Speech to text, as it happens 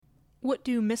What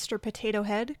do Mr. Potato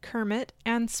Head, Kermit,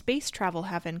 and space travel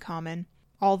have in common?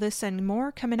 All this and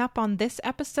more coming up on this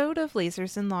episode of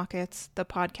Lasers and Lockets, the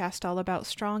podcast all about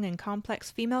strong and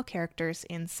complex female characters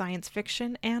in science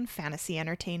fiction and fantasy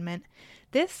entertainment.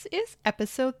 This is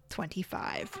episode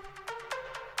 25.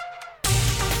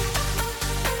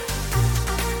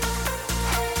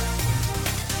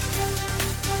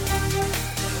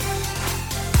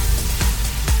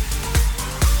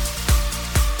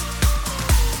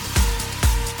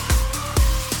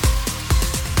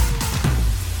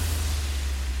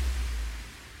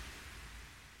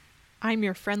 I'm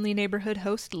your friendly neighborhood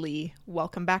host, Lee.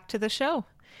 Welcome back to the show.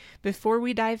 Before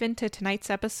we dive into tonight's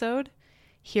episode,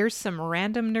 here's some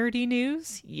random nerdy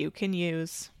news you can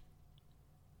use.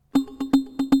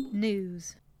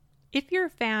 News. If you're a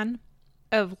fan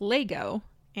of Lego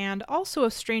and also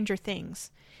of Stranger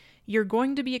Things, you're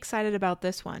going to be excited about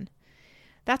this one.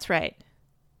 That's right.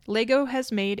 Lego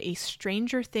has made a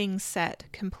Stranger Things set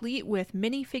complete with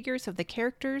minifigures of the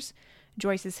characters,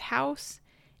 Joyce's house,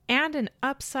 and an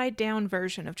upside-down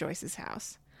version of Joyce's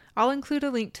house. I'll include a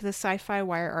link to the Sci-Fi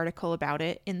Wire article about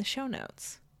it in the show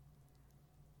notes.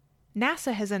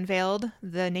 NASA has unveiled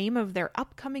the name of their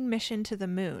upcoming mission to the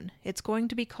moon. It's going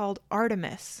to be called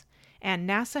Artemis, and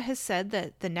NASA has said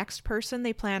that the next person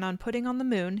they plan on putting on the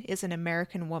moon is an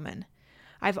American woman.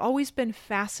 I've always been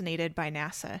fascinated by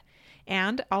NASA,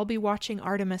 and I'll be watching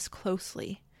Artemis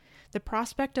closely. The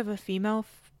prospect of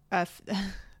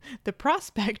the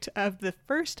prospect of the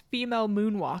first female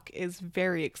moonwalk is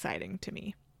very exciting to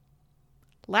me.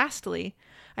 Lastly,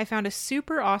 I found a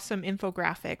super awesome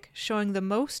infographic showing the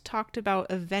most talked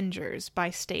about Avengers by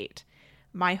state.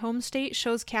 My home state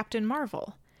shows Captain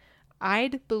Marvel.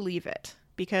 I'd believe it,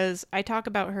 because I talk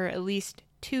about her at least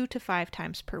 2 to 5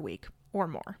 times per week, or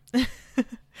more.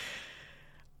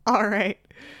 All right,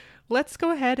 let's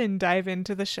go ahead and dive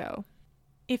into the show.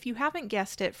 If you haven't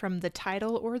guessed it from the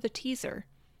title or the teaser,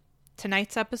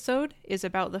 tonight's episode is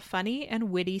about the funny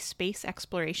and witty space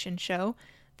exploration show,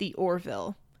 The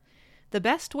Orville. The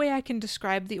best way I can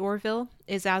describe The Orville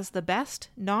is as the best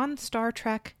non-Star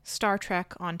Trek Star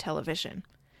Trek on television.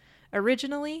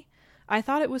 Originally, I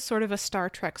thought it was sort of a Star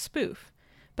Trek spoof,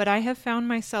 but I have found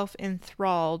myself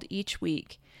enthralled each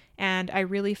week, and I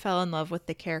really fell in love with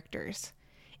the characters.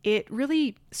 It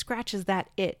really scratches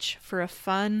that itch for a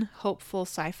fun, hopeful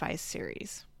sci-fi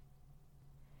series.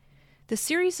 The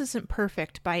series isn't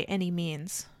perfect by any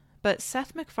means, but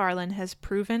Seth MacFarlane has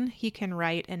proven he can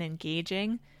write an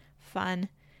engaging, fun,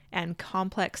 and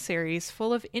complex series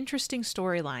full of interesting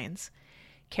storylines,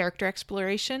 character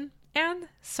exploration, and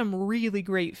some really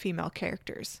great female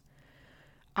characters.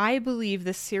 I believe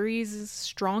the series'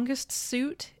 strongest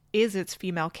suit is its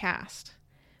female cast,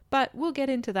 but we'll get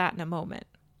into that in a moment.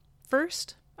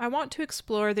 First, I want to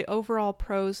explore the overall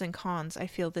pros and cons I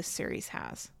feel this series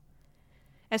has.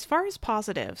 As far as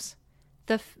positives,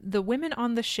 the women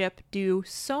on the ship do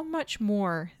so much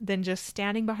more than just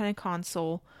standing behind a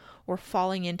console or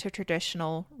falling into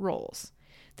traditional roles.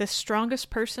 The strongest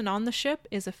person on the ship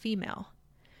is a female.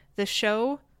 The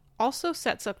show also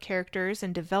sets up characters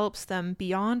and develops them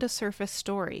beyond a surface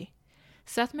story.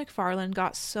 Seth MacFarlane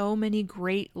got so many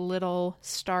great little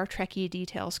Star Trek-y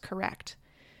details correct.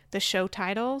 The show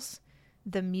titles,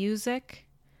 the music,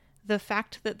 the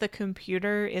fact that the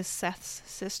computer is Seth's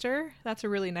sister, that's a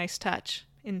really nice touch.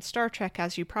 In Star Trek,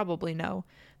 as you probably know,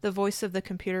 the voice of the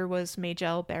computer was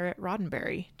Majel Barrett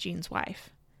Roddenberry, Jean's wife.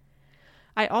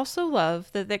 I also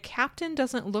love that the captain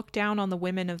doesn't look down on the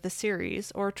women of the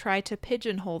series or try to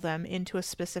pigeonhole them into a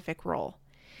specific role.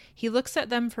 He looks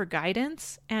at them for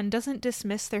guidance and doesn't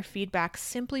dismiss their feedback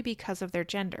simply because of their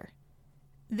gender.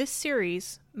 This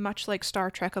series, much like Star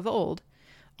Trek of old,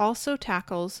 also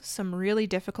tackles some really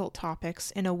difficult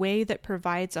topics in a way that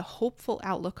provides a hopeful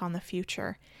outlook on the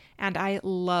future, and I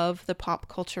love the pop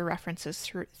culture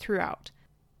references throughout.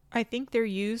 I think they're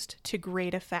used to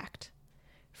great effect.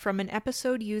 From an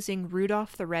episode using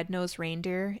Rudolph the Red-Nosed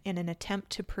Reindeer in an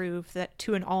attempt to prove that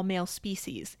to an all-male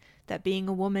species that being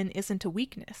a woman isn't a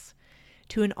weakness,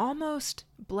 to an almost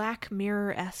Black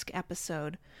Mirror-esque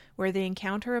episode where they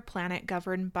encounter a planet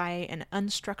governed by an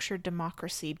unstructured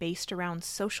democracy based around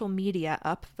social media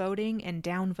upvoting and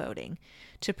downvoting,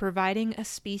 to providing a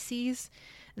species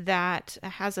that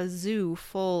has a zoo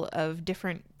full of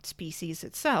different species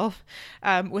itself,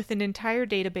 with an entire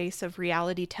database of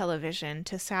reality television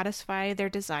to satisfy their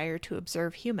desire to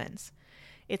observe humans.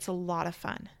 It's a lot of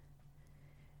fun.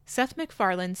 Seth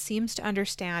MacFarlane seems to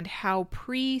understand how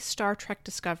pre-Star Trek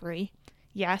Discovery,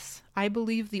 yes, I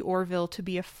believe The Orville to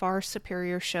be a far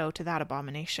superior show to that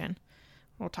abomination.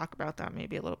 We'll talk about that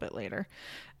maybe a little bit later.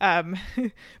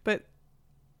 But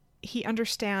He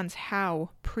understands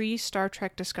how pre-Star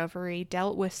Trek Discovery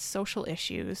dealt with social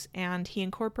issues, and he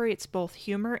incorporates both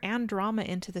humor and drama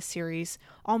into the series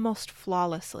almost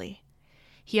flawlessly.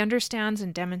 He understands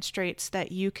and demonstrates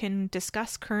that you can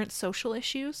discuss current social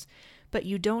issues, but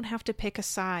you don't have to pick a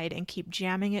side and keep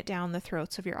jamming it down the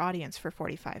throats of your audience for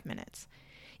 45 minutes.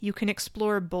 You can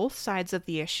explore both sides of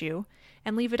the issue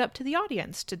and leave it up to the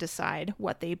audience to decide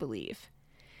what they believe.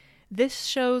 This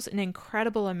shows an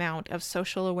incredible amount of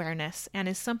social awareness and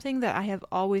is something that I have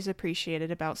always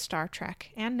appreciated about Star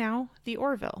Trek and now the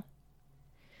Orville.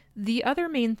 The other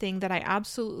main thing that I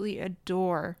absolutely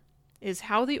adore is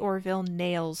how the Orville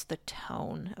nails the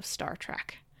tone of Star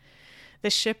Trek. The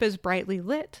ship is brightly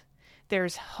lit.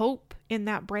 There's hope in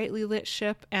that brightly lit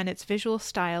ship, and its visual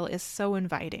style is so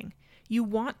inviting. You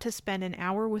want to spend an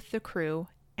hour with the crew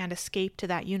and escape to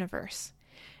that universe.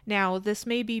 Now, this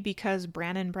may be because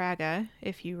Brannon Braga,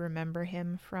 if you remember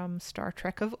him from Star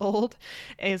Trek of old,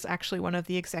 is actually one of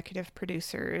the executive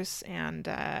producers, and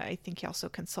I think he also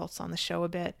consults on the show a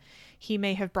bit. He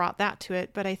may have brought that to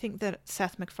it, but I think that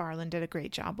Seth MacFarlane did a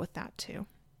great job with that too.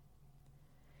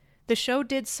 The show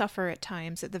did suffer at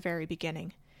times at the very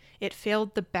beginning. It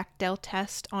failed the Bechdel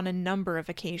test on a number of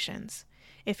occasions.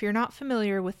 If you're not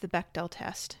familiar with the Bechdel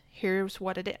test, here's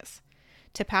what it is.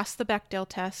 To pass the Bechdel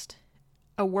test,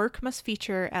 a work must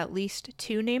feature at least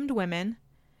 2 named women.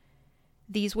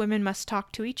 These women must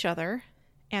talk to each other,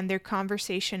 and their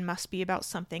conversation must be about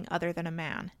something other than a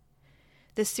man.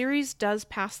 The series does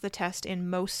pass the test in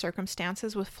most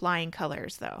circumstances with flying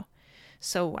colors, though,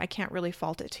 so I can't really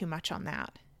fault it too much on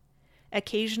that.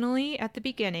 Occasionally, at the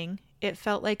beginning, it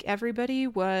felt like everybody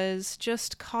was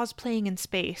just cosplaying in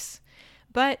space,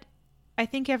 but I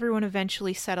think everyone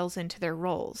eventually settles into their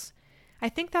roles. I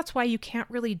think that's why you can't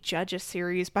really judge a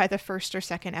series by the first or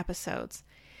second episodes.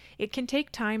 It can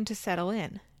take time to settle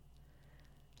in.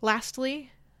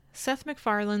 Lastly, Seth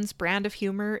MacFarlane's brand of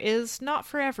humor is not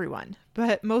for everyone,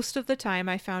 but most of the time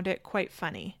I found it quite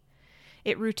funny.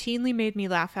 It routinely made me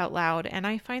laugh out loud, and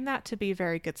I find that to be a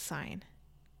very good sign.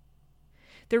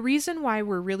 The reason why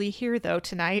we're really here, though,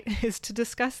 tonight is to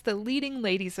discuss the leading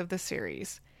ladies of the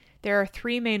series. There are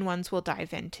 3 main ones we'll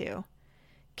dive into: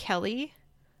 Kelly,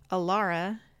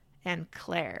 Alara, and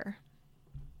Claire.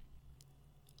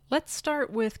 Let's start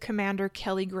with Commander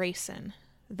Kelly Grayson,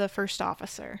 the first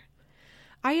officer.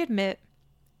 I admit,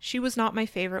 she was not my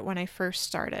favorite when I first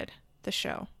started the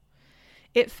show.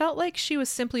 It felt like she was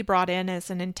simply brought in as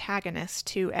an antagonist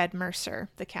to Ed Mercer,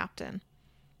 the captain.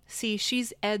 See,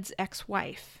 she's Ed's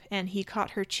ex-wife, and he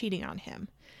caught her cheating on him.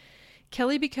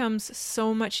 Kelly becomes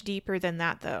so much deeper than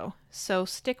that, though, so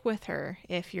stick with her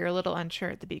if you're a little unsure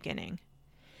at the beginning.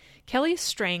 Kelly's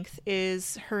strength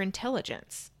is her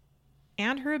intelligence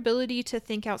and her ability to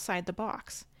think outside the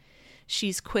box.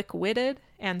 She's quick-witted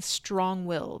and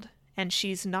strong-willed, and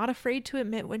she's not afraid to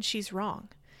admit when she's wrong.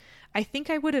 I think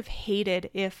I would have hated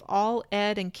if all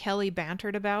Ed and Kelly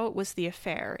bantered about was the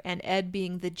affair and Ed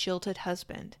being the jilted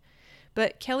husband.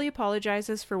 But Kelly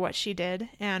apologizes for what she did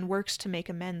and works to make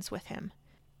amends with him.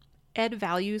 Ed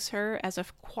values her as a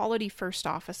quality first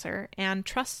officer and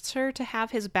trusts her to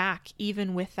have his back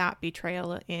even with that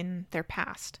betrayal in their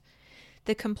past.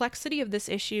 The complexity of this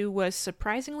issue was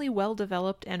surprisingly well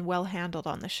developed and well handled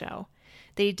on the show.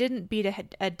 They didn't beat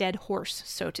a dead horse,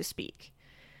 so to speak.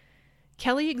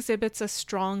 Kelly exhibits a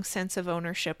strong sense of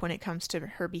ownership when it comes to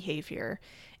her behavior,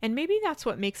 and maybe that's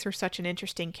what makes her such an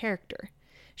interesting character.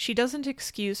 She doesn't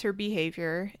excuse her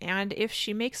behavior, and if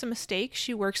she makes a mistake,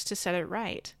 she works to set it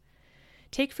right.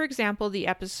 Take, for example, the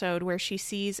episode where she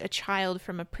sees a child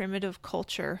from a primitive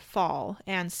culture fall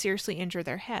and seriously injure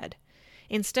their head.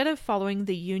 Instead of following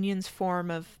the Union's form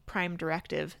of prime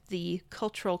directive, the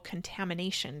cultural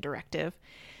contamination directive,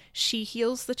 she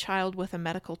heals the child with a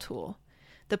medical tool.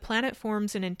 The planet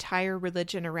forms an entire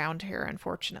religion around her,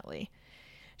 unfortunately.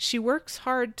 She works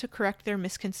hard to correct their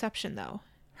misconception, though.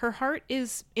 Her heart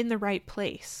is in the right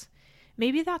place.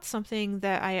 Maybe that's something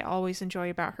that I always enjoy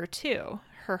about her, too,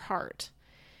 her heart,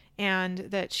 and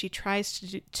that she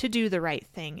tries to do the right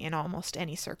thing in almost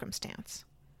any circumstance.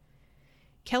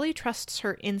 Kelly trusts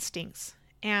her instincts,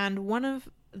 and one of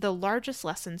the largest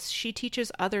lessons she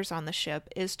teaches others on the ship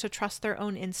is to trust their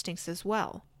own instincts as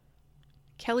well.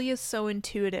 Kelly is so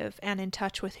intuitive and in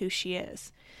touch with who she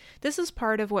is. This is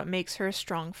part of what makes her a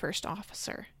strong first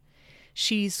officer.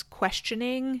 She's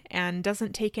questioning and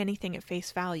doesn't take anything at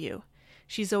face value.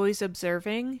 She's always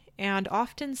observing and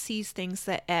often sees things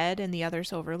that Ed and the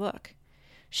others overlook.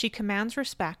 She commands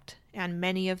respect, and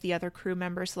many of the other crew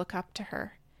members look up to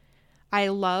her. I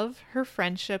love her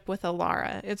friendship with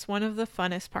Alara. It's one of the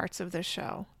funnest parts of the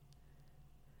show.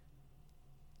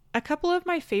 A couple of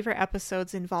my favorite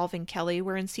episodes involving Kelly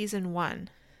were in season 1.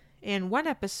 In one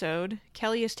episode,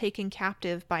 Kelly is taken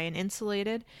captive by an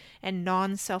insulated and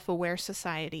non-self-aware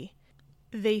society.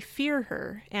 They fear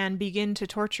her and begin to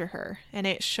torture her, and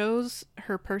it shows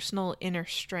her personal inner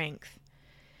strength.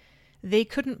 They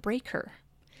couldn't break her.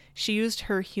 She used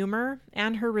her humor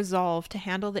and her resolve to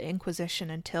handle the Inquisition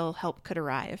until help could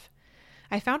arrive.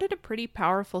 I found it a pretty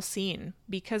powerful scene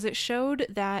because it showed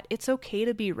that it's okay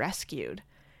to be rescued.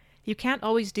 You can't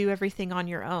always do everything on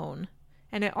your own.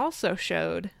 And it also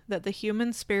showed that the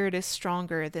human spirit is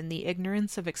stronger than the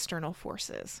ignorance of external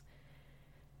forces.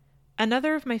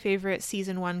 Another of my favorite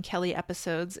season 1 Kelly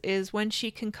episodes is when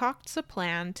she concocts a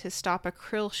plan to stop a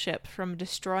krill ship from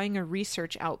destroying a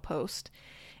research outpost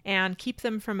and keep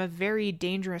them from a very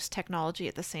dangerous technology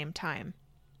at the same time.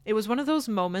 It was one of those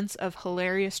moments of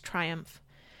hilarious triumph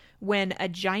when a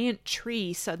giant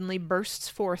tree suddenly bursts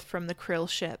forth from the krill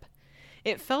ship.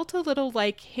 It felt a little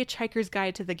like Hitchhiker's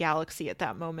Guide to the Galaxy at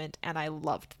that moment, and I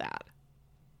loved that.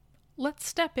 Let's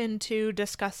step into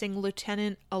discussing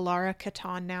Lieutenant Alara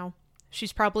Catan now.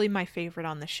 She's probably my favorite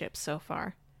on the ship so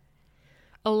far.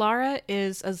 Alara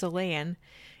is a Zalayan,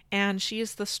 and she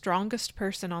is the strongest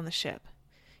person on the ship.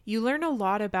 You learn a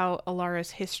lot about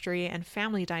Alara's history and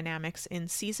family dynamics in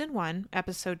Season 1,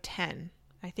 Episode 10.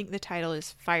 I think the title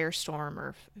is Firestorm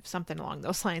or something along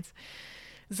those lines.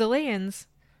 Zalayans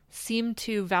seem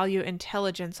to value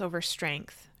intelligence over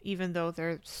strength, even though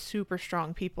they're super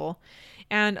strong people.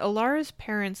 And Alara's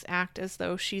parents act as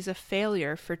though she's a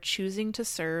failure for choosing to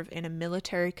serve in a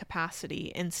military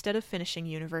capacity instead of finishing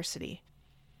university.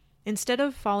 Instead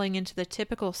of falling into the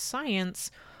typical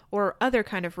science or other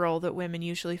kind of role that women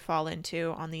usually fall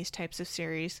into on these types of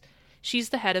series, she's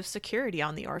the head of security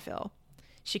on the Orville.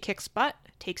 She kicks butt,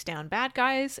 takes down bad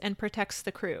guys, and protects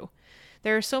the crew.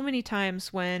 There are so many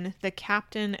times when the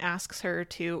captain asks her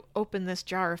to open this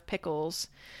jar of pickles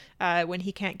when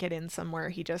he can't get in somewhere.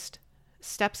 He just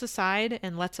steps aside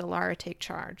and lets Alara take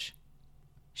charge.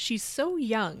 She's so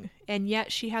young, and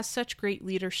yet she has such great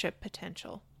leadership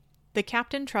potential. The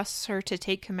captain trusts her to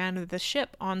take command of the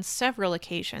ship on several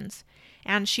occasions,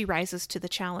 and she rises to the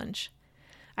challenge.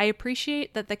 I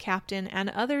appreciate that the captain and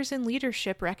others in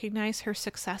leadership recognize her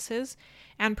successes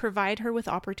and provide her with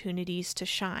opportunities to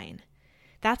shine.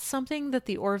 That's something that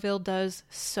the Orville does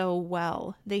so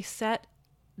well. They set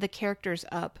the characters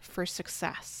up for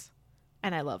success,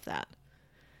 and I love that.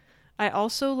 I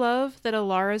also love that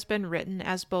Alara's been written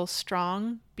as both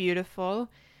strong, beautiful,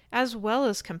 as well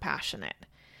as compassionate.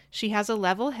 She has a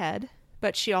level head,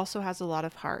 but she also has a lot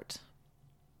of heart.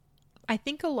 I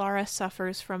think Alara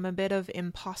suffers from a bit of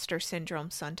imposter syndrome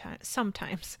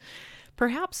sometimes.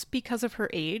 Perhaps because of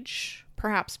her age,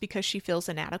 perhaps because she feels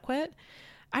inadequate.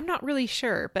 I'm not really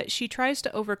sure, but she tries to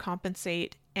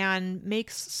overcompensate and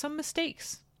makes some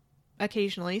mistakes.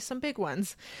 Occasionally, some big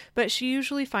ones, but she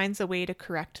usually finds a way to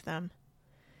correct them.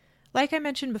 Like I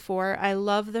mentioned before, I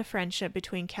love the friendship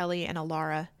between Kelly and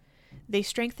Alara. They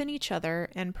strengthen each other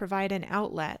and provide an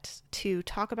outlet to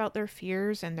talk about their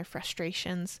fears and their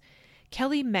frustrations.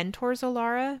 Kelly mentors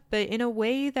Alara, but in a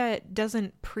way that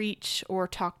doesn't preach or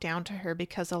talk down to her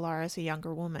because Alara is a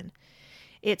younger woman.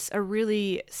 It's a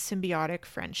really symbiotic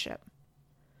friendship.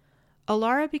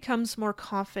 Alara becomes more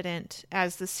confident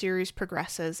as the series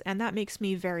progresses, and that makes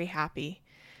me very happy.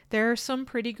 There are some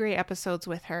pretty great episodes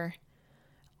with her.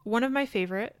 One of my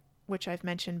favorite, which I've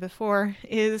mentioned before,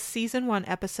 is Season 1,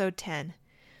 Episode 10.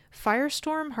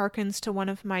 Firestorm harkens to one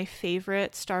of my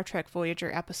favorite Star Trek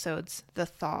Voyager episodes, The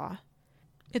Thaw.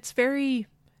 It's very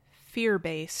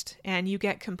fear-based, and you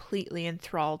get completely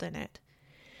enthralled in it.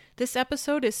 This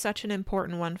episode is such an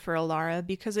important one for Alara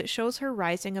because it shows her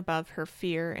rising above her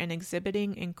fear and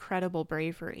exhibiting incredible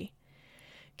bravery.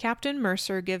 Captain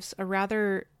Mercer gives a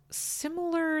rather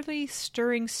similarly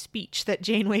stirring speech that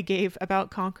Janeway gave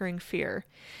about conquering fear.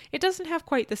 It doesn't have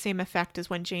quite the same effect as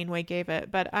when Janeway gave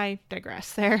it, but I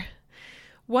digress there.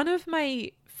 One of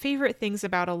my favorite things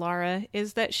about Alara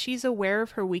is that she's aware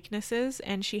of her weaknesses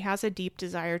and she has a deep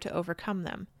desire to overcome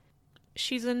them.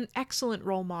 She's an excellent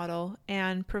role model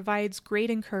and provides great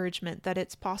encouragement that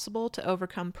it's possible to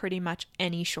overcome pretty much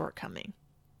any shortcoming.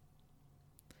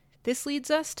 This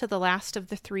leads us to the last of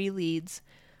the 3 leads,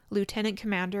 Lieutenant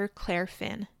Commander Claire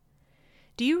Finn.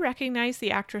 Do you recognize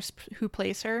the actress who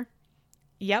plays her?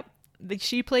 Yep,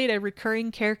 she played a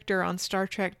recurring character on Star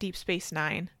Trek Deep Space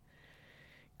Nine.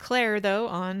 Claire, though,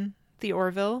 on the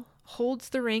Orville, holds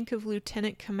the rank of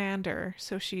Lieutenant Commander,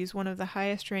 so she's one of the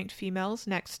highest ranked females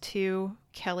next to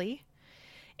Kelly,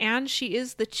 and she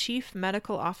is the chief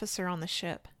medical officer on the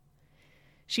ship.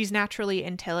 She's naturally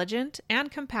intelligent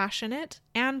and compassionate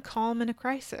and calm in a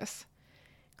crisis.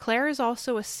 Claire is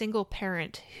also a single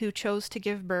parent who chose to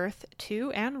give birth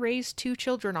to and raise 2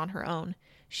 children on her own.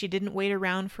 She didn't wait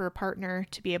around for a partner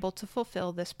to be able to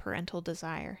fulfill this parental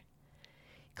desire.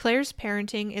 Claire's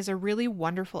parenting is a really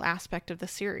wonderful aspect of the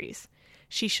series.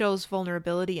 She shows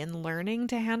vulnerability in learning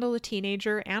to handle a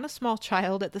teenager and a small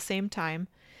child at the same time,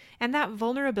 and that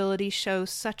vulnerability shows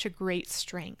such a great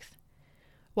strength.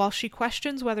 While she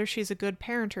questions whether she's a good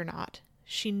parent or not,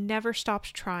 she never stops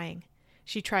trying.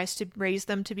 She tries to raise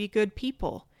them to be good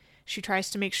people. She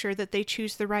tries to make sure that they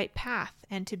choose the right path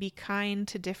and to be kind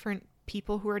to different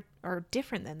people who are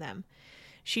different than them.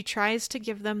 She tries to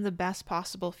give them the best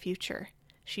possible future.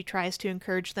 She tries to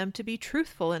encourage them to be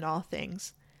truthful in all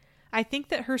things. I think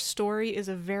that her story is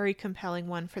a very compelling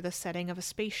one for the setting of a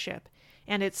spaceship,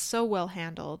 and it's so well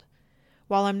handled.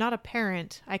 While I'm not a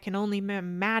parent, I can only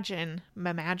imagine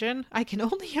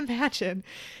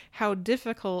how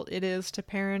difficult it is to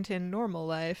parent in normal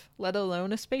life, let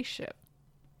alone a spaceship.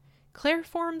 Claire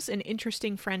forms an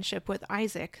interesting friendship with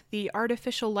Isaac, the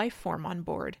artificial life form on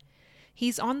board.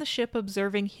 He's on the ship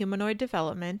observing humanoid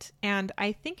development, and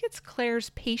I think it's Claire's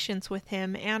patience with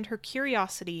him and her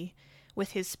curiosity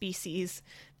with his species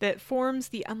that forms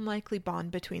the unlikely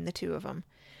bond between the two of them.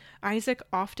 Isaac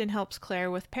often helps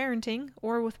Claire with parenting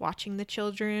or with watching the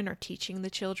children or teaching the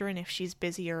children if she's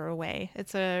busy or away.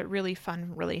 It's a really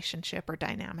fun relationship or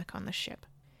dynamic on the ship.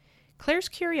 Claire's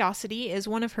curiosity is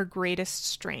one of her greatest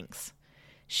strengths.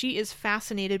 She is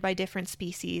fascinated by different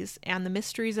species and the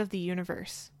mysteries of the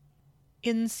universe.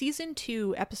 In Season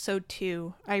 2, Episode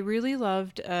 2, I really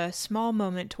loved a small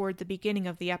moment toward the beginning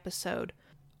of the episode,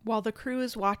 while the crew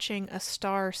is watching a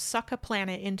star suck a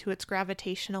planet into its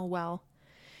gravitational well.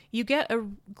 You get a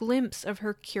glimpse of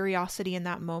her curiosity in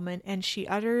that moment, and she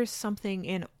utters something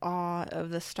in awe of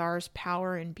the star's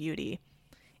power and beauty.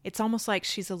 It's almost like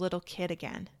she's a little kid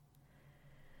again.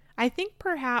 I think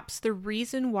perhaps the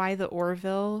reason why the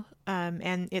Orville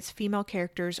and its female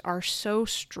characters are so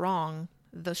strong,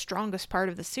 the strongest part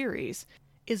of the series,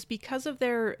 is because of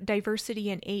their diversity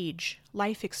in age,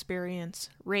 life experience,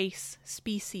 race,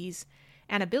 species,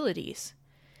 and abilities.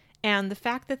 And the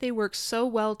fact that they work so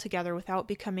well together without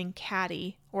becoming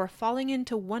catty or falling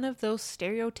into one of those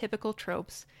stereotypical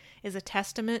tropes is a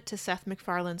testament to Seth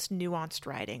MacFarlane's nuanced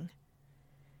writing.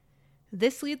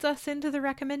 This leads us into the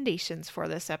recommendations for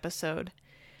this episode.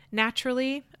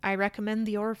 Naturally, I recommend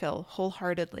The Orville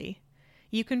wholeheartedly.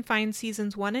 You can find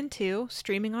Seasons 1 and 2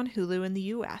 streaming on Hulu in the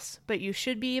US, but you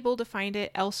should be able to find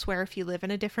it elsewhere if you live in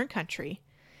a different country.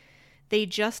 They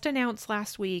just announced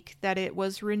last week that it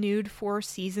was renewed for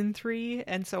Season 3,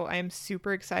 and so I'm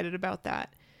super excited about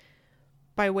that.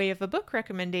 By way of a book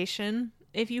recommendation,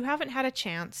 if you haven't had a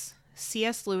chance,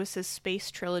 C.S. Lewis's Space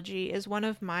Trilogy is one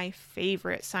of my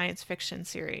favorite science fiction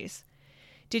series.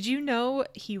 Did you know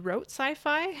he wrote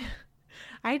sci-fi?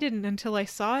 I didn't until I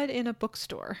saw it in a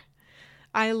bookstore.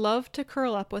 I love to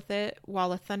curl up with it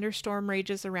while a thunderstorm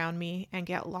rages around me and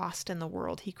get lost in the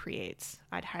world he creates.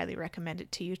 I'd highly recommend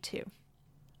it to you too.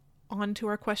 On to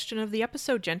our question of the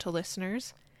episode, gentle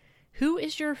listeners. Who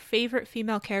is your favorite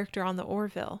female character on the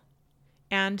Orville?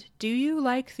 And do you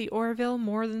like the Orville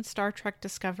more than Star Trek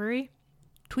Discovery?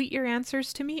 Tweet your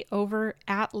answers to me over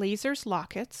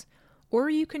 @LasersLockets, or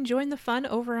you can join the fun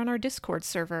over on our Discord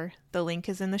server. The link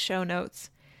is in the show notes.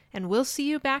 And we'll see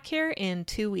you back here in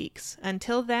 2 weeks.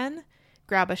 Until then,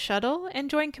 grab a shuttle and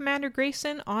join Commander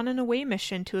Grayson on an away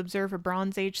mission to observe a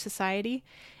Bronze Age society,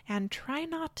 and try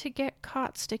not to get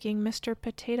caught sticking Mr.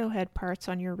 Potato Head parts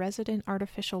on your resident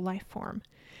artificial life form.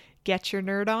 Get your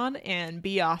nerd on and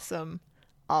be awesome.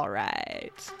 All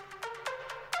right.